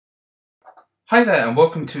Hi there and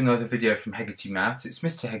welcome to another video from Hegarty Maths. It's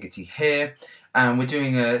Mr. Hegarty here and we're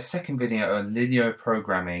doing a second video on linear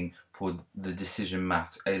programming for the Decision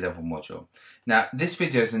Maths A-level module. Now this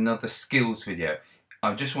video is another skills video.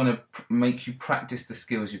 I just want to make you practice the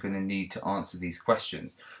skills you're going to need to answer these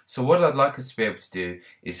questions. So what I'd like us to be able to do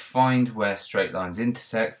is find where straight lines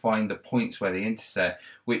intersect, find the points where they intersect,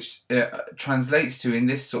 which translates to, in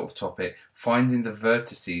this sort of topic, finding the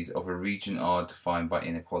vertices of a region R defined by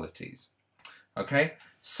inequalities. Okay,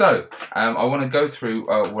 so I want to go through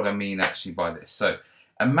what I mean actually by this. So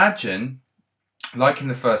imagine, like in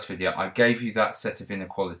the first video, I gave you that set of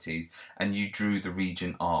inequalities and you drew the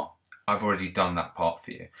region R. I've already done that part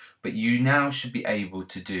for you, but you now should be able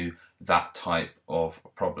to do that type of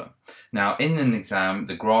problem. Now in an exam,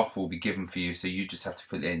 the graph will be given for you, so you just have to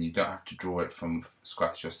fill it in. You don't have to draw it from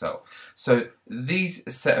scratch yourself. So these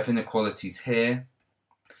set of inequalities here,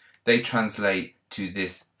 they translate to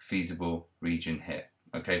this feasible region here.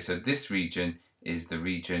 Okay, so this region is the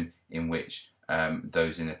region in which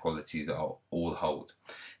those inequalities are all hold.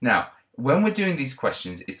 Now, when we're doing these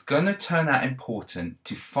questions, it's going to turn out important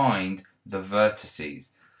to find the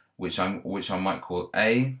vertices, which I might call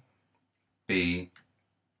A, B,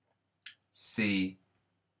 C,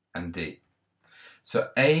 and D. So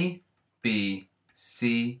A, B,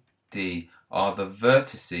 C, D are the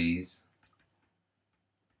vertices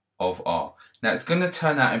of R. Now it's going to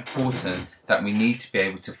turn out important that we need to be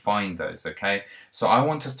able to find those, okay? So I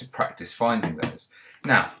want us to practice finding those.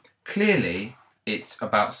 Now, clearly it's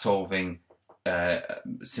about solving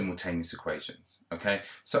simultaneous equations, okay?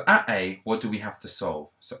 So at A, what do we have to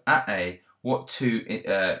solve? So at A, what two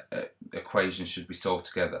equations should we solve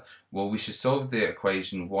together? Well, we should solve the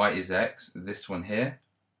equation y is x, this one here,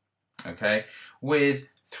 okay, with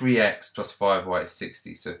 3x plus 5y is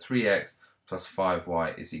 60. So 3x plus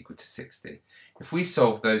 5y is equal to 60. If we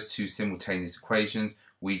solve those two simultaneous equations,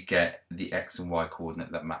 we get the x and y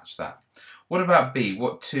coordinate that match that. What about B?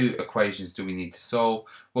 What two equations do we need to solve?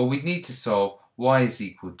 Well, we need to solve y is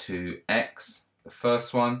equal to x, the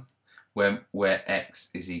first one, where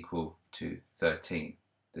x is equal to 13,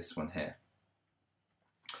 this one here.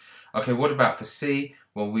 Okay, what about for C?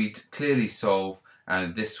 Well, we'd clearly solve,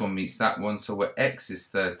 and this one meets that one, so where x is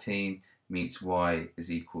 13, meets y is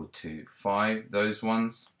equal to 5, those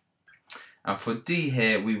ones. And for D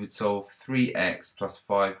here, we would solve 3x plus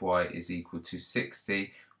 5y is equal to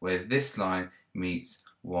 60, where this line meets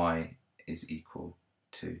y is equal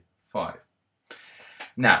to 5.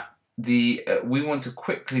 Now, we want to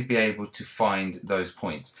quickly be able to find those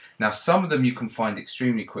points. Now, some of them you can find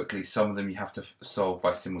extremely quickly, some of them you have to solve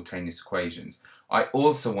by simultaneous equations. I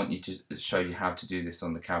also want you to show you how to do this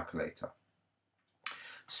on the calculator.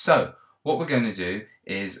 So, what we're going to do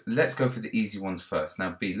is, let's go for the easy ones first.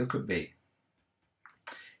 Now B, look at B.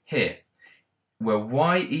 Here, where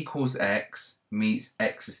y equals x meets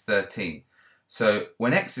x is 13. So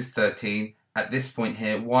when x is 13, at this point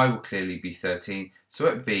here, y will clearly be 13. So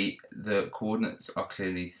at B, the coordinates are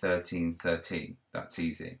clearly 13, 13. That's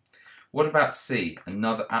easy. What about C?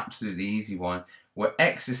 Another absolutely easy one, where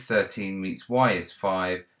x is 13 meets y is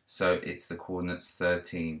 5. So it's the coordinates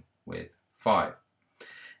 13 with 5.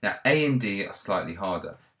 Now A and D are slightly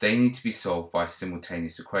harder. They need to be solved by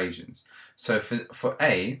simultaneous equations. So for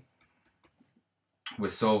A, we're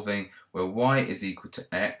solving where y is equal to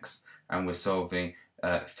x, and we're solving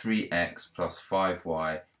 3x plus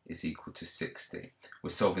 5y is equal to 60. We're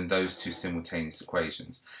solving those two simultaneous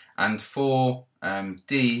equations. And for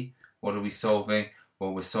D, what are we solving?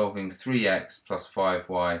 Well, we're solving 3x plus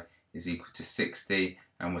 5y is equal to 60,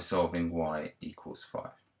 and we're solving y equals 5.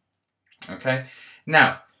 Okay,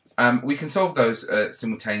 now we can solve those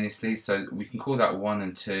simultaneously, so we can call that 1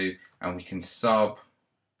 and 2, and we can sub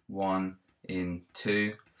 1 in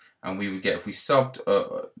 2, and we would get, if we subbed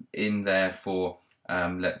in there for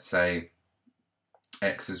let's say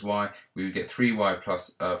x as y, we would get 3y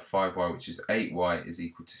plus 5y, which is 8y, is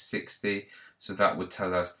equal to 60. So that would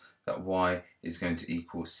tell us that y is going to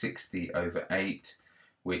equal 60 over 8,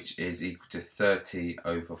 which is equal to 30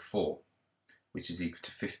 over 4. Which is equal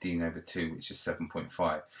to 15 over 2, which is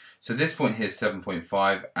 7.5. So this point here is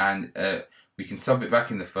 7.5, and we can sub it back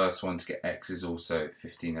in the first one to get x is also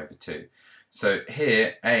 15 over 2. So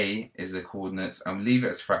here, A is the coordinates, and we leave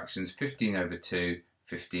it as fractions, 15 over 2,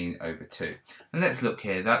 15 over 2. And let's look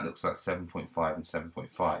here, that looks like 7.5 and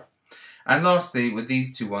 7.5. And lastly, with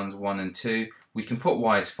these two ones, 1 and 2, we can put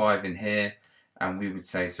y as 5 in here, and we would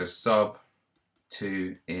say, so sub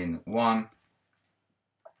 2 in 1,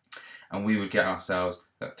 and we would get ourselves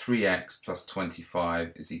that 3x plus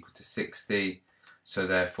 25 is equal to 60. So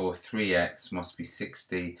therefore 3x must be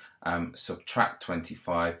 60, subtract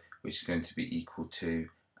 25, which is going to be equal to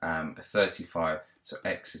 35. So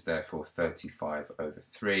x is therefore 35 over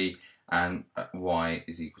 3, and y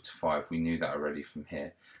is equal to 5. We knew that already from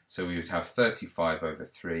here. So we would have 35 over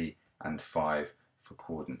 3 and 5 for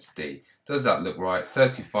coordinates D. Does that look right?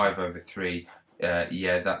 35 over 3,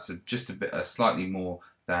 yeah, that's just slightly more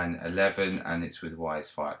than 11, and it's with y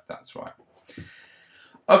is 5. That's right.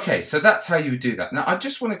 Okay, so that's how you would do that. Now, I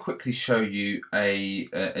just want to quickly show you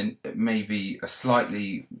maybe a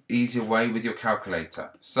slightly easier way with your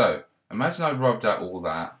calculator. So, imagine I rubbed out all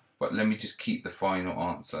that, but let me just keep the final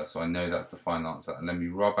answer, so I know that's the final answer, and let me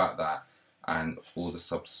rub out that and all the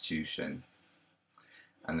substitution,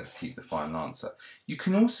 and let's keep the final answer. You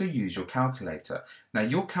can also use your calculator. Now,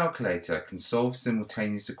 your calculator can solve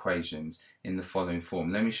simultaneous equations in the following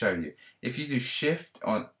form. Let me show you. If you do shift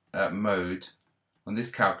on mode on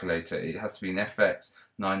this calculator, it has to be an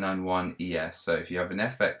FX991ES. So if you have an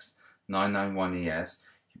FX991ES,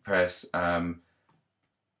 you press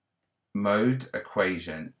mode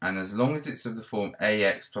equation, and as long as it's of the form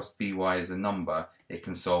AX plus BY is a number, it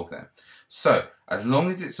can solve them. So as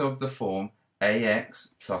long as it's of the form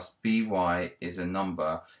AX plus BY is a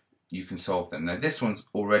number, you can solve them. Now this one's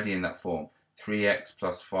already in that form. 3x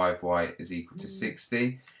plus 5y is equal to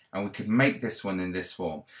 60. And we could make this one in this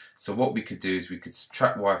form. So what we could do is we could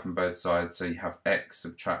subtract y from both sides, so you have x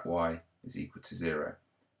subtract y is equal to 0.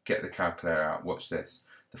 Get the calculator out, watch this.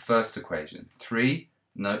 The first equation, 3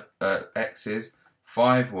 x's,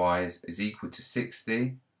 5 y's is equal to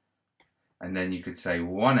 60. And then you could say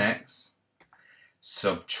 1x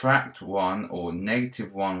subtract 1, or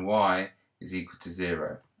negative 1y is equal to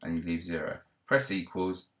 0. And you leave 0. Press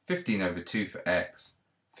equals, 15 over 2 for x,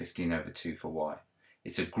 15 over 2 for y.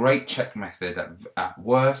 It's a great check method at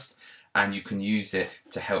worst, and you can use it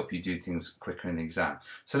to help you do things quicker in the exam.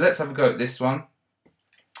 So let's have a go at this one.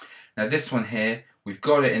 Now this one here, we've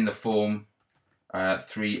got it in the form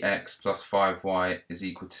 3x plus 5y is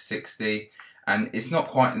equal to 60, and it's not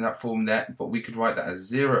quite in that form there, but we could write that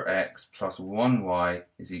as 0x plus 1y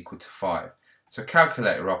is equal to 5. So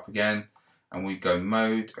calculator up again, and we'd go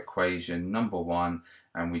mode equation number 1,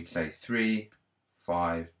 and we'd say 3,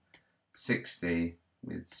 5, 60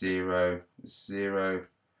 with 0, 0,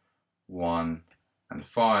 1 and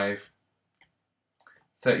 5,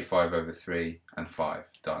 35 over 3 and 5,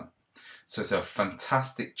 done. So it's a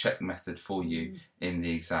fantastic check method for you in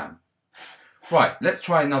the exam. Right, let's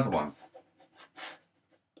try another one.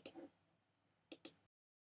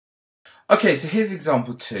 Okay, so here's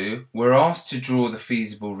example 2. We're asked to draw the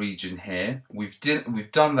feasible region here. We've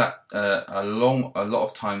done that a lot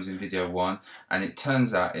of times in video 1, and it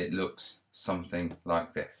turns out it looks something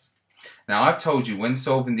like this. Now, I've told you when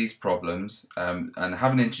solving these problems, and I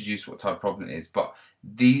haven't introduced what type of problem it is, but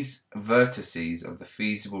these vertices of the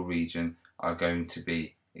feasible region are going to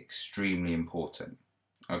be extremely important.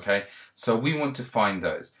 Okay, so we want to find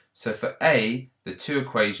those. So for A, the two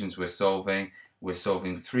equations we're solving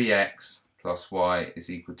 3x plus y is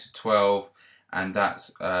equal to 12, and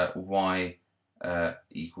that's y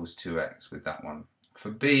equals 2x with that one. For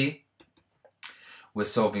B, we're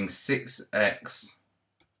solving 6x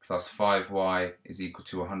plus 5y is equal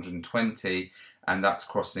to 120, and that's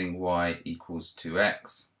crossing y equals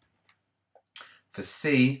 2x. For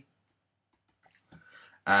C,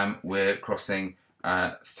 we're crossing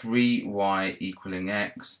 3y equaling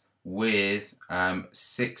x with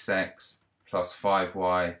 6x plus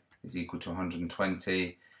 5y is equal to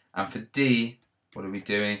 120. And for D, what are we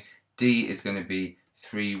doing? D is going to be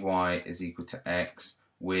 3y is equal to x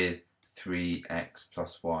with 3x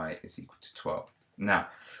plus y is equal to 12. Now,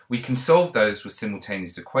 we can solve those with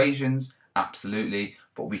simultaneous equations, absolutely,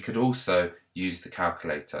 but we could also use the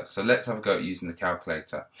calculator. So let's have a go at using the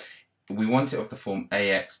calculator. We want it of the form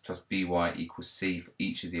ax plus by equals c for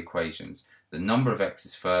each of the equations. The number of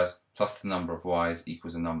x's first plus the number of y's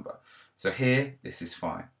equals a number. So here, this is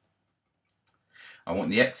fine. I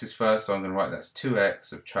want the x's first, so I'm going to write that's 2x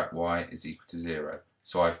subtract y is equal to 0.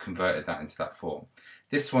 So I've converted that into that form.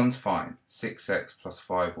 This one's fine. 6x plus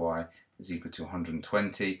 5y is equal to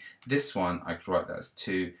 120. This one, I could write that as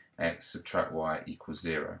 2x subtract y equals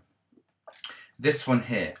 0. This one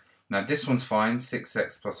here, now this one's fine.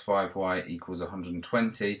 6x plus 5y equals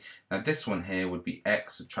 120. Now this one here would be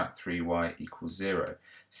x subtract 3y equals 0.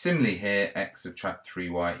 Similarly here, x subtract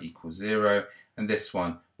 3y equals 0. And this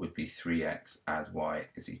one would be 3x add y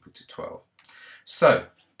is equal to 12. So,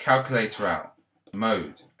 calculator out,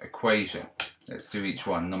 mode, equation. Let's do each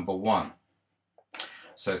one. Number 1.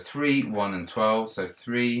 So 3, 1 and 12. So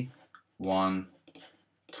 3, 1,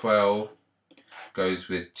 12 goes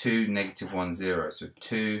with 2, negative 1, 0. So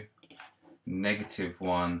 2, negative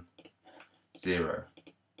 1, 0.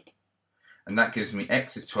 and that gives me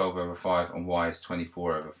x is 12 over 5 and y is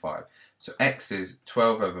 24 over 5. So x is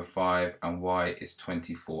 12 over 5 and y is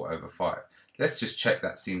 24 over 5. Let's just check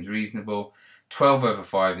that seems reasonable. 12 over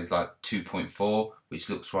 5 is like 2.4, which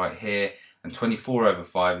looks right here, and 24 over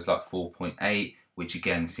 5 is like 4.8, which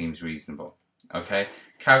again seems reasonable. Okay,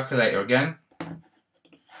 calculator again,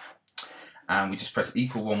 and we just press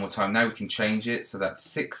equal one more time. Now we can change it, so that's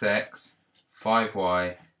 6x,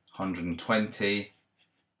 5y, 120,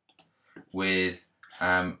 with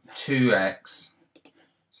 2x,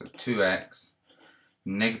 so 2x,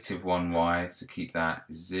 negative 1y, so keep that,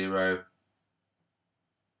 is 0.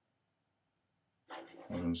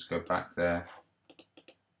 I'll just go back there.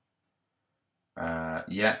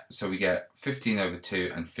 Yeah, so we get 15 over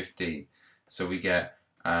 2 and 15. So we get,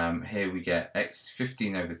 here we get x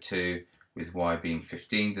 15 over 2 with y being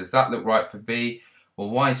 15. Does that look right for B? Well,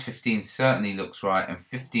 y is 15 certainly looks right, and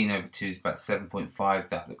 15 over 2 is about 7.5.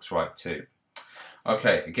 That looks right too.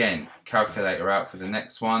 Okay, again, calculator out for the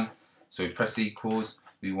next one. So we press equals.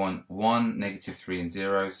 We want 1, negative 3 and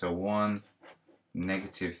 0. So 1,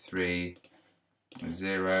 negative 3,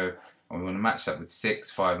 0, and we want to match that with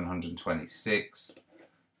 6, 5 and 120. 6,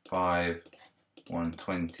 5,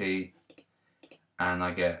 120, and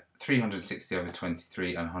I get 360 over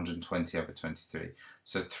 23 and 120 over 23.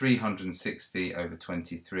 So 360 over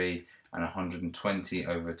 23 and 120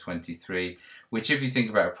 over 23, which if you think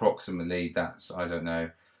about approximately, that's, I don't know,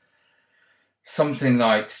 something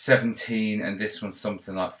like 17, and this one's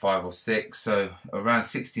something like 5 or 6, so around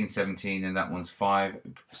 16, 17, and that one's 5,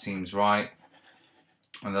 seems right.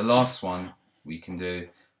 And the last one we can do,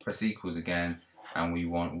 press equals again, and we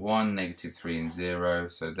want 1, negative 3 and 0,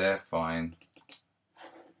 so they're fine.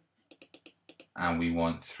 And we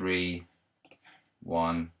want 3,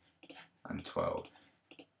 1 and 12.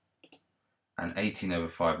 And 18 over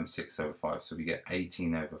 5 and 6 over 5, so we get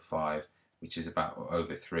 18 over 5, which is about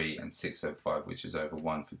over 3, and 6 over 5, which is over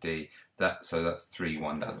 1 for D. So that's 3,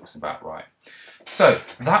 1, that looks about right. So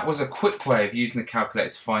that was a quick way of using the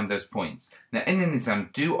calculator to find those points. Now in an exam,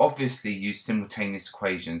 do obviously use simultaneous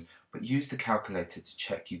equations, but use the calculator to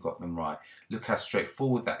check you got them right. Look how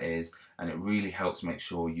straightforward that is, and it really helps make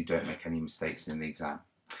sure you don't make any mistakes in the exam.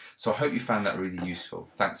 So I hope you found that really useful.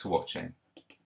 Thanks for watching.